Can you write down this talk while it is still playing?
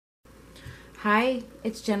Hi,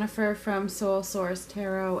 it's Jennifer from Soul Source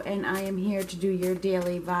Tarot, and I am here to do your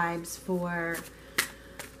daily vibes for,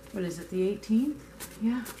 what is it, the 18th?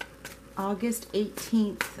 Yeah, August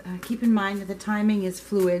 18th. Keep in mind that the timing is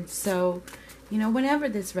fluid, so, whenever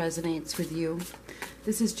this resonates with you,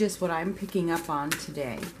 this is just what I'm picking up on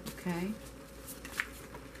today, okay?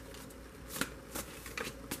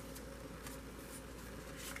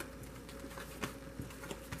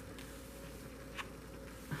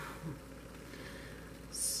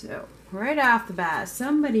 So, right off the bat,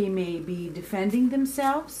 somebody may be defending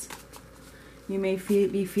themselves. You may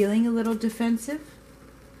be feeling a little defensive.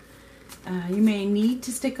 You may need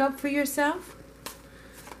to stick up for yourself.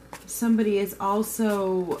 Somebody is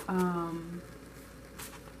also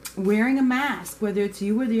wearing a mask, whether it's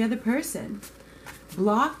you or the other person,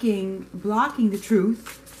 blocking the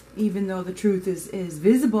truth, even though the truth is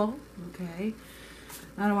visible, okay?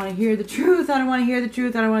 I don't want to hear the truth. I don't want to hear the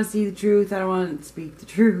truth. I don't want to see the truth. I don't want to speak the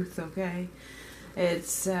truth, okay?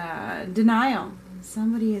 It's denial.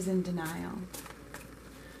 Somebody is in denial.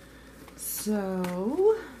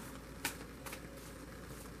 So,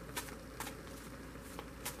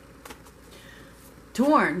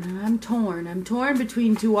 torn. I'm torn. I'm torn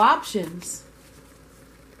between two options.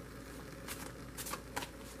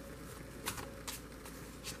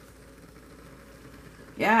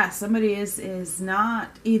 Yeah, somebody is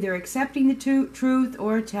not either accepting the truth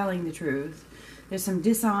or telling the truth. There's some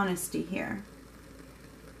dishonesty here,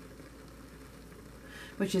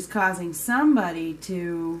 which is causing somebody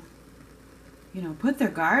to, put their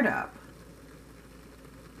guard up.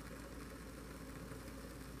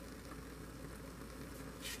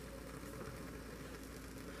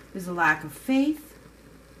 There's a lack of faith.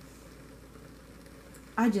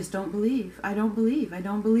 I just don't believe. I don't believe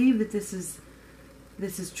that this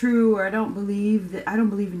is true, or I don't believe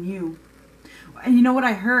in you. And you know what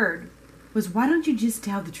I heard was, why don't you just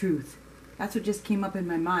tell the truth? That's what just came up in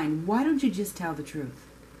my mind. Why don't you just tell the truth?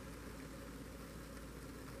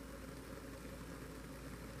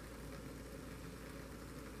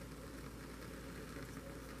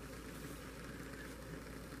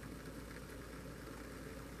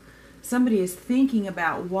 Somebody is thinking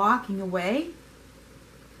about walking away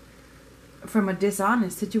from a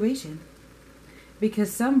dishonest situation,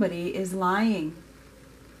 because somebody is lying.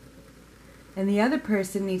 And the other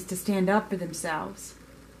person needs to stand up for themselves.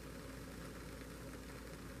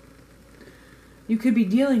 You could be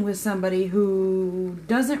dealing with somebody who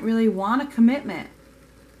doesn't really want a commitment.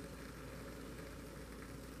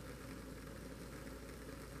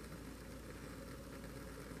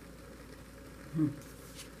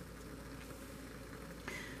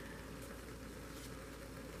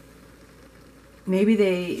 Maybe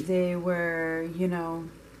they were,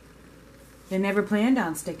 they never planned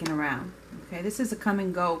on sticking around. Okay, this is a come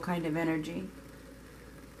and go kind of energy.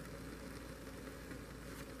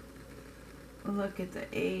 Look at the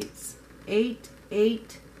eights. 8,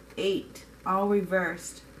 8, 8. All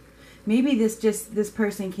reversed. Maybe this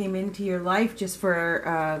person came into your life just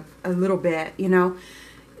for a little bit,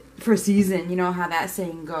 for a season. You know how that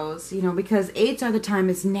saying goes. Because 8s are the time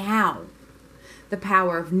is now. The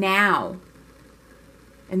power of now.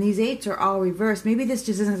 And these 8s are all reversed. Maybe this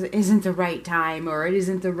just isn't the right time, or it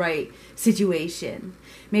isn't the right situation.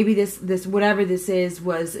 Maybe this whatever this is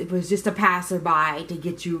was just a passerby to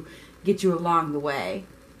get you along the way.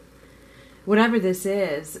 Whatever this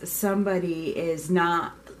is, somebody is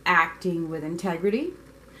not acting with integrity.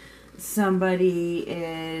 Somebody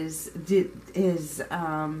is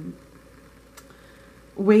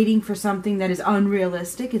waiting for something that is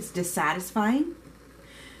unrealistic. It's dissatisfying.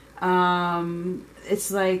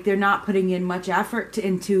 It's like they're not putting in much effort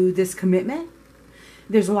into this commitment.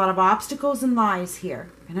 There's a lot of obstacles and lies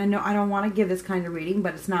here. And I know I don't want to give this kind of reading,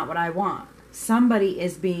 but it's not what I want. Somebody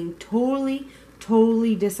is being totally,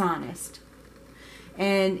 totally dishonest.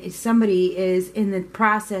 And somebody is in the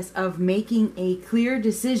process of making a clear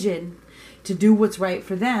decision to do what's right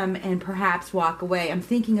for them and perhaps walk away. I'm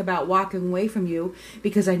thinking about walking away from you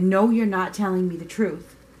because I know you're not telling me the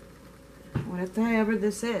truth. Whatever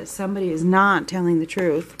this is, somebody is not telling the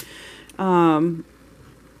truth. And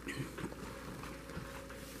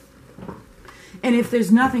if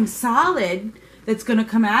there's nothing solid that's going to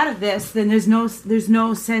come out of this, then there's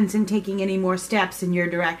no sense in taking any more steps in your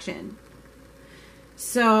direction.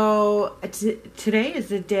 So today is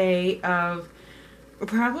the day of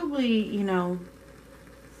probably,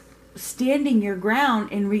 standing your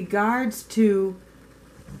ground in regards to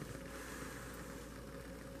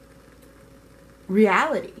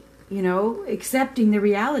reality, accepting the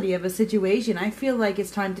reality of a situation. I feel like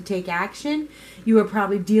it's time to take action. You are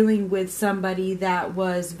probably dealing with somebody that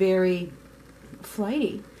was very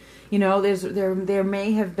flighty. You know, there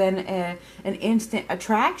may have been an instant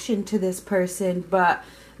attraction to this person, but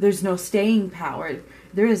there's no staying power.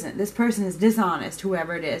 There isn't. This person is dishonest,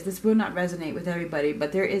 whoever it is. This will not resonate with everybody,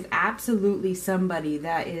 but there is absolutely somebody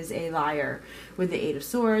that is a liar. With the Eight of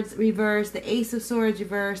Swords reversed, the Ace of Swords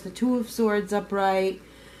reversed, the Two of Swords upright.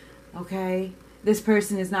 Okay? This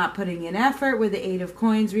person is not putting in effort. With the Eight of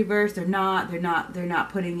Coins reversed, they're not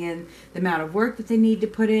putting in the amount of work that they need to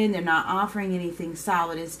put in. They're not offering anything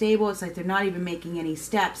solid and stable. It's like they're not even making any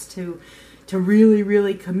steps to really,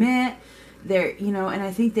 really commit. They're, you know, and I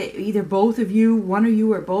think that either both of you, one of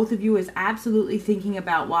you or both of you is absolutely thinking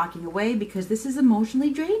about walking away because this is emotionally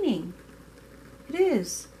draining. It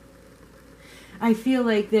is. I feel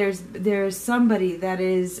like there's somebody that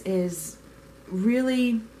is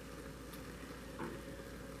really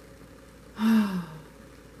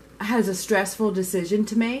has a stressful decision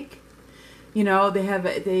to make. You know,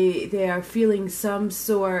 they are feeling some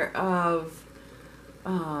sort of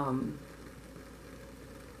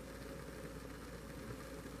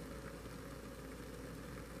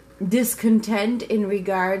discontent in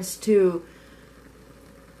regards to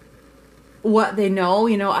what they know.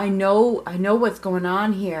 You know, I know what's going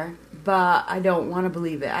on here, but I don't want to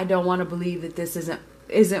believe it. I don't want to believe that this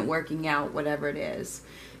isn't working out, whatever it is.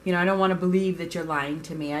 You know, I don't want to believe that you're lying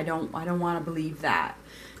to me. I don't want to believe that.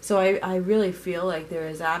 So I really feel like there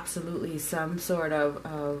is absolutely some sort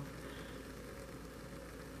of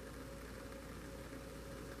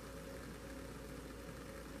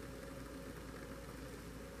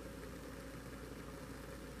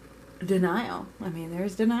denial. I mean,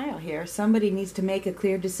 there's denial here. Somebody needs to make a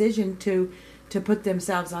clear decision to put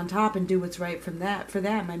themselves on top and do what's right for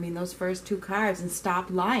them. I mean, those first two cards, and stop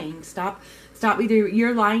lying. Stop either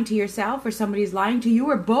you're lying to yourself or somebody's lying to you,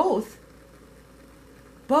 or both.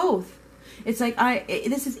 Both. It's like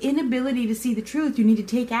this is inability to see the truth. You need to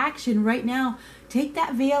take action right now. Take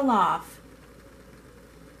that veil off.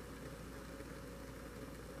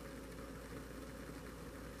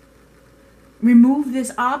 Remove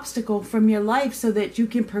this obstacle from your life so that you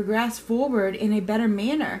can progress forward in a better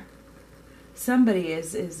manner. Somebody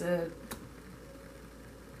is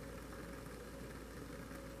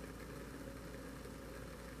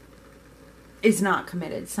not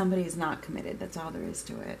committed. Somebody is not committed. That's all there is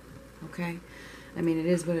to it. Okay? I mean, it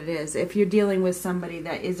is what it is. If you're dealing with somebody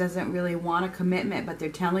that doesn't really want a commitment, but they're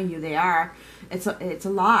telling you they are, it's a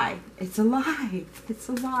lie. It's a lie. It's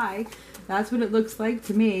a lie. That's what it looks like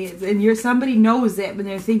to me. And somebody knows it when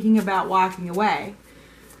they're thinking about walking away.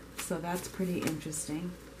 So that's pretty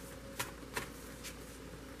interesting.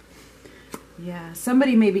 Yeah,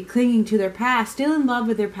 somebody may be clinging to their past, still in love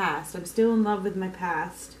with their past. I'm still in love with my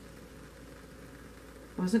past.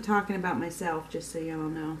 I wasn't talking about myself, just so you all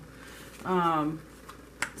know.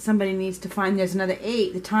 Somebody needs to find, there's another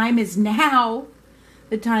 8. The time is now.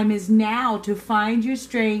 The time is now to find your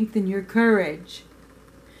strength and your courage.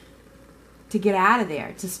 To get out of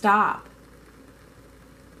there, to stop.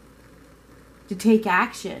 To take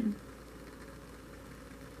action.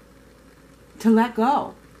 To let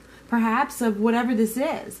go. Perhaps of whatever this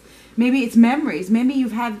is. Maybe it's memories. Maybe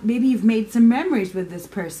you've made some memories with this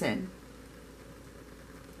person.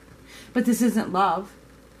 But this isn't love.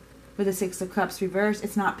 With the Six of Cups reversed,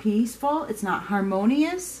 it's not peaceful. It's not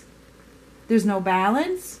harmonious. There's no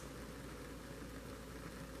balance.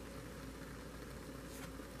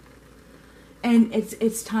 And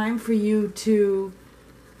it's time for you to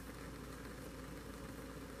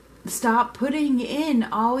stop putting in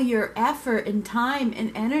all your effort and time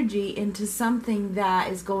and energy into something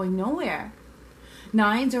that is going nowhere.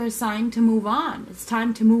 9s are a sign to move on. It's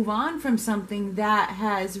time to move on from something that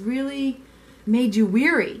has really made you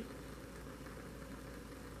weary.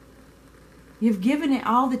 You've given it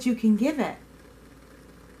all that you can give it.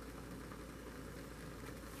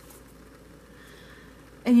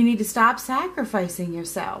 And you need to stop sacrificing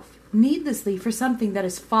yourself needlessly for something that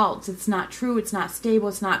is false. It's not true, it's not stable,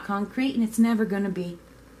 it's not concrete, and it's never going to be.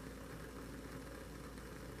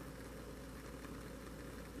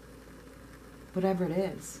 Whatever it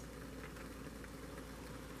is.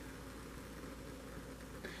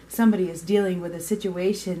 Somebody is dealing with a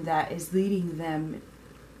situation that is leading them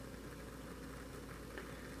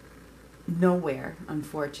nowhere,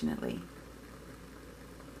 unfortunately.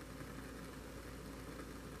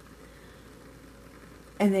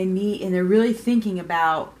 And they're really thinking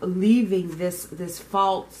about leaving this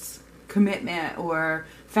false commitment or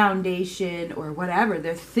foundation or whatever.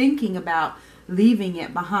 They're thinking about leaving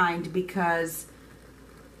it behind because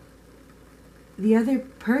the other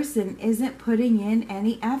person isn't putting in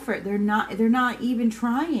any effort. They're not even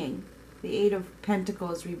trying. The 8 of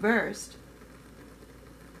Pentacles reversed.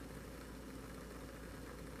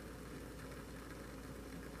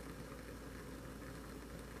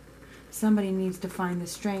 Somebody needs to find the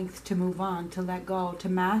strength to move on, to let go, to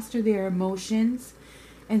master their emotions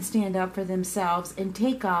and stand up for themselves and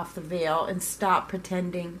take off the veil and stop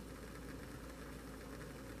pretending.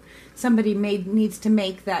 Somebody needs to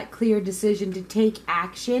make that clear decision to take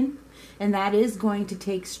action, and that is going to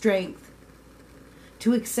take strength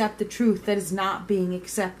to accept the truth that is not being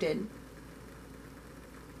accepted.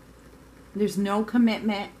 There's no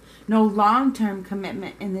commitment, no long-term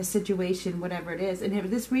commitment in this situation, whatever it is. And if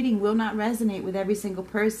this reading will not resonate with every single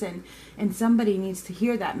person, and somebody needs to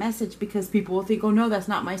hear that message, because people will think, oh no, that's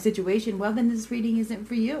not my situation, well then this reading isn't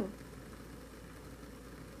for you.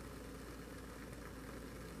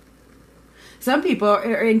 Some people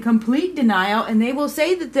are in complete denial, and they will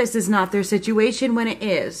say that this is not their situation when it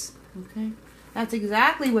is. Okay? That's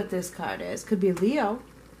exactly what this card is. Could be a Leo.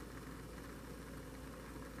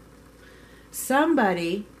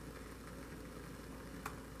 Somebody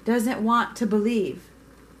doesn't want to believe.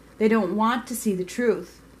 They don't want to see the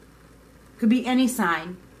truth. Could be any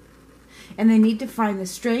sign. And they need to find the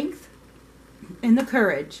strength and the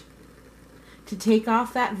courage to take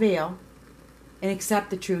off that veil and accept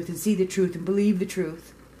the truth and see the truth and believe the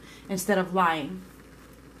truth instead of lying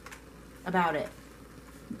about it.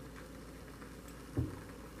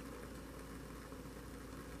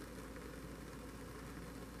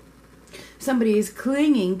 Somebody is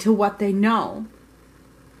clinging to what they know,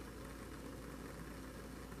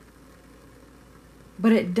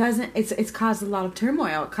 but it doesn't, it's caused a lot of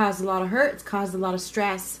turmoil, it caused a lot of hurt, it's caused a lot of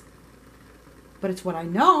stress, but it's what I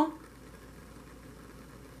know.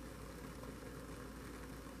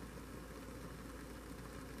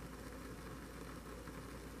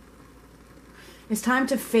 It's time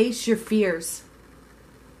to face your fears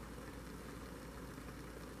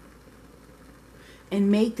and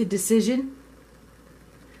make the decision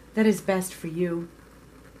that is best for you,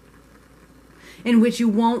 in which you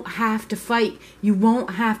won't have to fight, you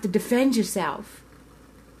won't have to defend yourself.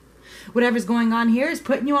 Whatever's going on here is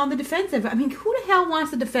putting you on the defensive. I mean, who the hell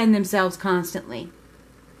wants to defend themselves constantly?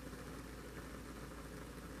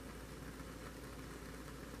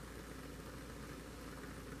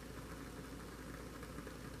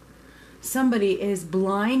 Somebody is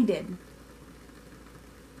blinded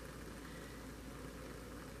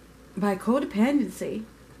by codependency.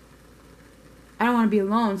 I don't want to be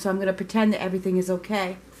alone, so I'm going to pretend that everything is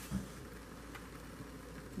okay.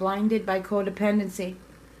 Blinded by codependency.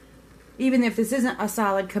 Even if this isn't a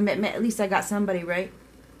solid commitment, at least I got somebody, right?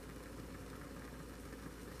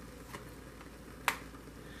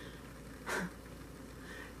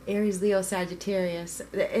 Aries, Leo, Sagittarius.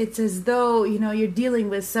 It's as though, you're dealing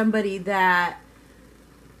with somebody that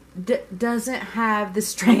doesn't have the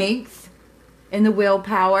strength and the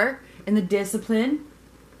willpower and the discipline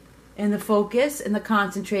and the focus and the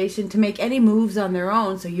concentration to make any moves on their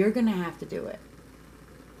own, so you're going to have to do it.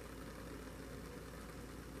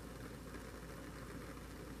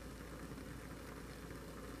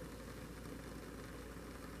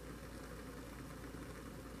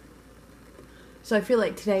 So I feel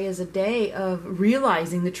like today is a day of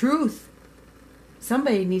realizing the truth.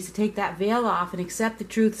 Somebody needs to take that veil off and accept the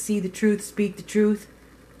truth, see the truth, speak the truth,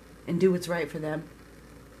 and do what's right for them.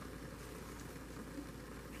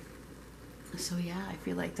 So yeah, I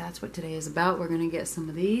feel like that's what today is about. We're going to get some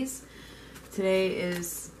of these. Today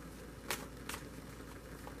is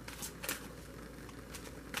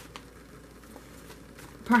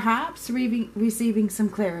perhaps receiving some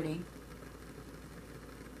clarity,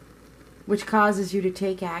 which causes you to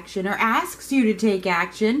take action or asks you to take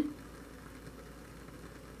action.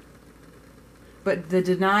 But the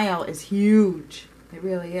denial is huge. It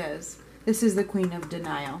really is. This is the Queen of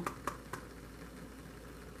Denial.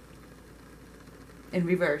 In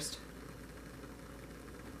reversed.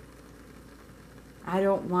 I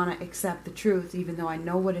don't want to accept the truth even though I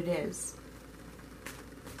know what it is.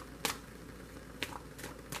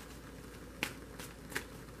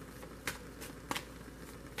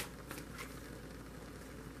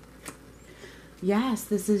 Yes,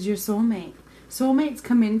 this is your soulmate. Soulmates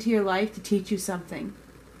come into your life to teach you something.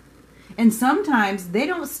 And sometimes they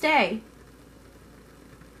don't stay.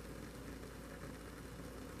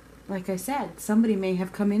 Like I said, somebody may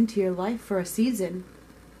have come into your life for a season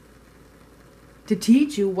to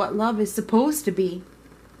teach you what love is supposed to be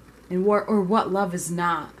and what love is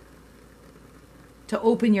not. To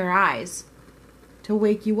open your eyes, to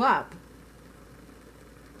wake you up.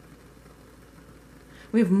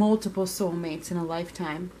 We have multiple soulmates in a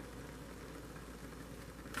lifetime.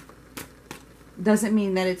 Doesn't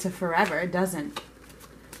mean that it's a forever. It doesn't.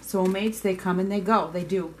 Soulmates, they come and they go. They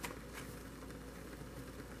do.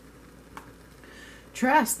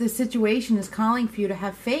 Trust. This situation is calling for you to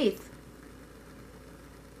have faith.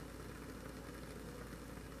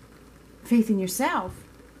 faith in yourself.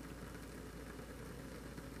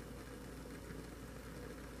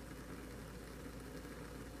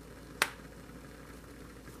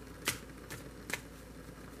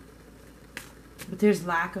 But there's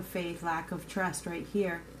lack of faith, lack of trust right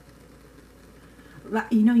here.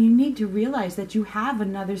 You know, you need to realize that you have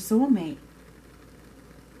another soulmate.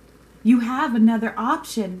 You have another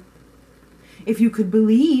option. If you could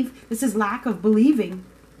believe, this is lack of believing.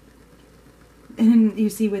 And you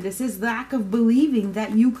see where this is, lack of believing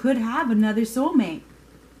that you could have another soulmate.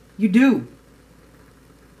 You do.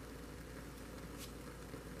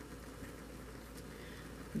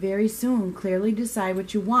 Very soon, clearly decide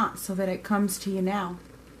what you want so that it comes to you now.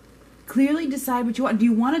 Clearly decide what you want. Do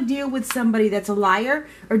you want to deal with somebody that's a liar,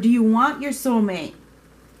 or do you want your soulmate?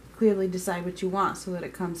 Clearly decide what you want so that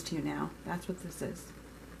it comes to you now. That's what this is.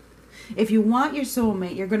 If you want your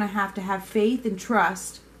soulmate, you're going to have faith and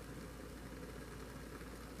trust.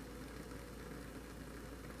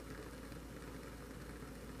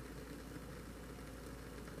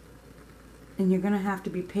 And you're going to have to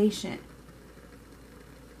be patient.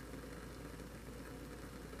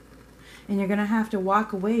 And you're going to have to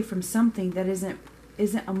walk away from something that isn't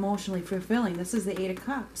emotionally fulfilling. This is the Eight of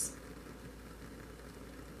Cups.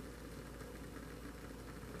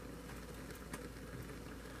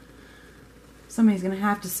 Somebody's going to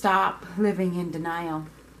have to stop living in denial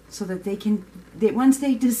so that once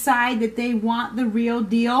they decide that they want the real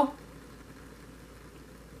deal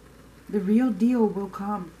will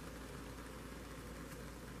come.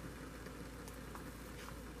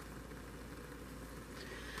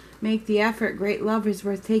 Make the effort. Great love is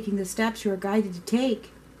worth taking the steps you are guided to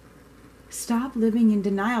take. Stop living in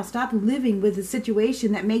denial. Stop living with a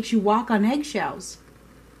situation that makes you walk on eggshells.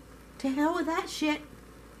 To hell with that shit.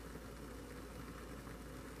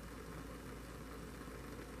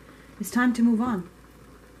 It's time to move on.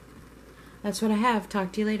 That's what I have.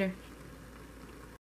 Talk to you later.